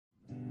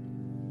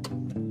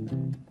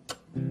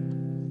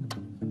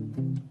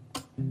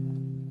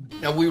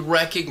Now we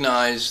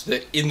recognize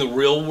that in the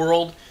real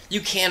world,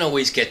 you can't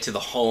always get to the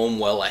home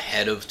well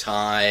ahead of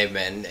time,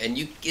 and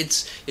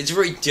it's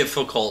very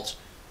difficult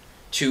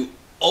to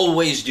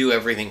always do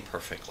everything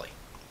perfectly.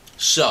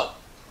 So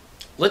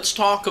let's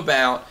talk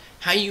about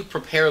how you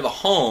prepare the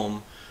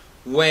home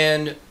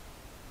when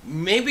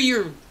maybe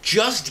you're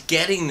just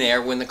getting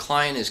there when the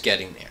client is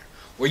getting there,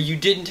 or you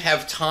didn't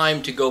have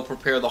time to go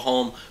prepare the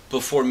home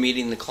before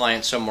meeting the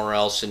client somewhere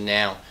else and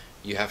now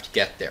you have to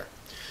get there.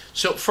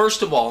 So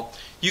first of all,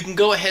 you can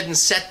go ahead and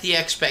set the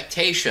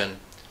expectation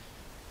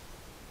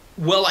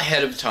well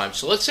ahead of time.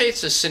 So let's say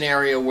it's a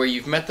scenario where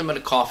you've met them at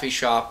a coffee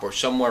shop or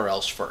somewhere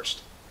else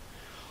first.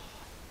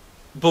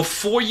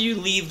 Before you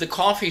leave the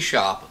coffee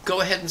shop,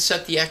 go ahead and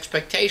set the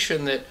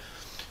expectation that,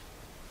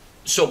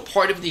 so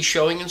part of the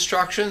showing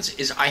instructions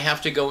is I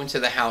have to go into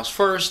the house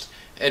first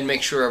and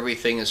make sure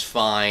everything is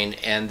fine,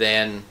 and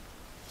then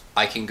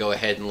I can go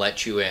ahead and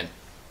let you in.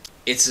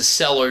 It's the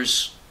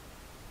seller's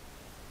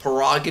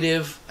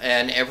prerogative,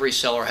 and every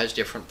seller has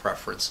different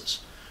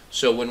preferences.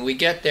 So when we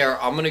get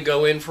there, I'm going to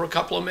go in for a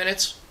couple of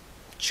minutes,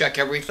 check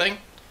everything,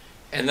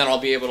 and then I'll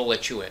be able to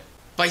let you in.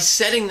 By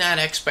setting that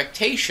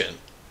expectation,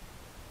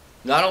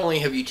 not only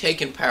have you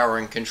taken power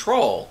and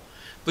control,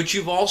 but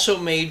you've also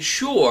made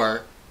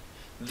sure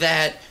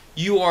that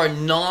you are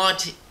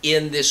not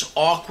in this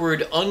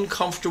awkward,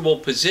 uncomfortable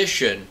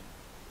position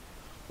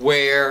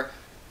where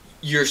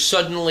you're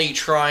suddenly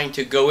trying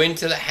to go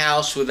into the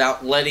house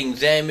without letting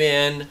them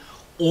in,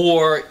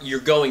 or you're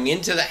going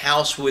into the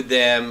house with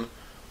them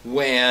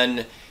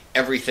when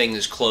everything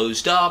is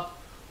closed up,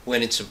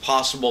 when it's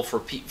impossible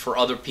for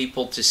other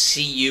people to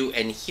see you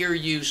and hear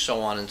you,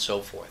 so on and so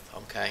forth,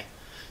 okay?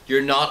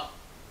 You're not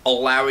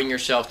allowing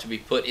yourself to be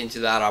put into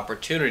that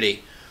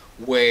opportunity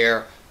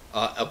where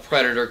a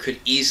predator could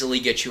easily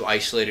get you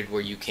isolated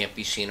where you can't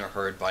be seen or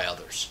heard by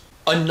others.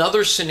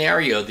 Another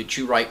scenario that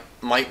you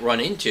might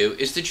run into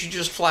is that you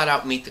just flat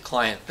out meet the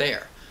client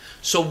there.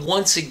 So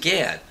once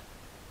again,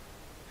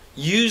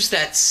 use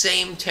that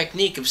same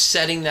technique of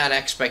setting that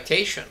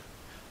expectation,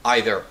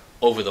 either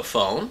over the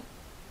phone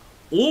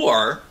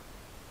or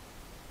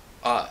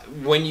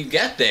when you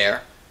get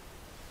there,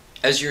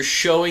 as you're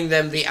showing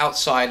them the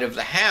outside of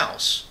the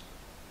house.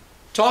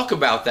 Talk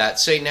about that.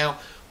 Say, now,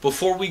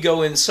 before we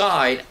go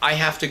inside, I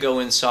have to go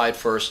inside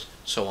first,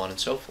 so on and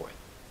so forth.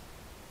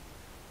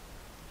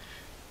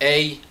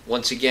 A,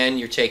 once again,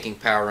 you're taking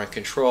power and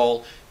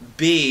control.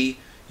 B,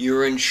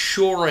 you're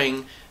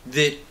ensuring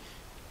that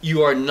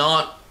you are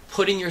not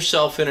putting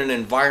yourself in an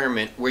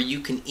environment where you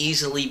can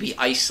easily be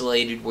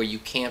isolated, where you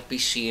can't be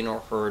seen or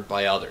heard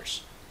by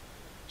others.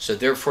 So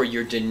therefore,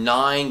 you're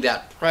denying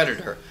that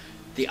predator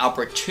the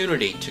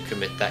opportunity to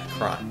commit that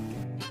crime.